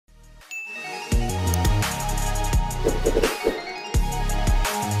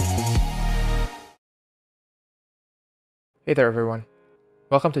Hey there everyone,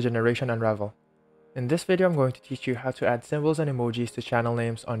 welcome to Generation Unravel. In this video I'm going to teach you how to add symbols and emojis to channel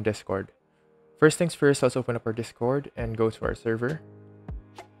names on Discord. First things first, let's open up our Discord and go to our server.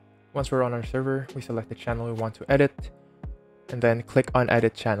 Once we're on our server, we select the channel we want to edit and then click on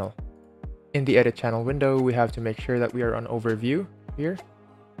Edit Channel. In the Edit Channel window, we have to make sure that we are on Overview here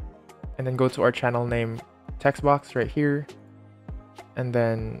and then go to our channel name text box right here, and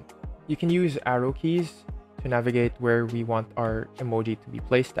then you can use arrow keys to navigate where we want our emoji to be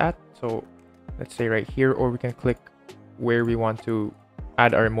placed at. So let's say right here, or we can click where we want to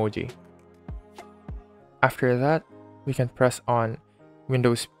add our emoji. After that, we can press on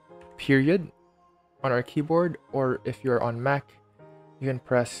Windows period on our keyboard, or if you're on Mac, you can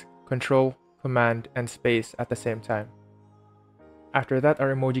press Control, Command, and Space at the same time. After that,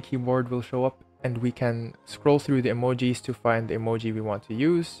 our emoji keyboard will show up and we can scroll through the emojis to find the emoji we want to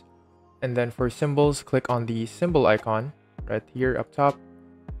use. And then for symbols, click on the symbol icon right here up top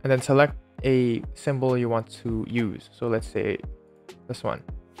and then select a symbol you want to use. So let's say this one.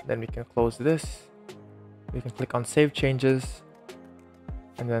 Then we can close this. We can click on Save Changes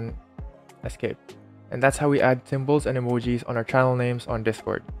and then Escape. And that's how we add symbols and emojis on our channel names on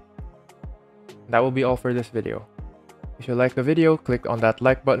Discord. That will be all for this video. If you like the video, click on that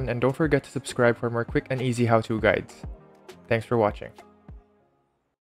like button and don't forget to subscribe for more quick and easy how-to guides. Thanks for watching.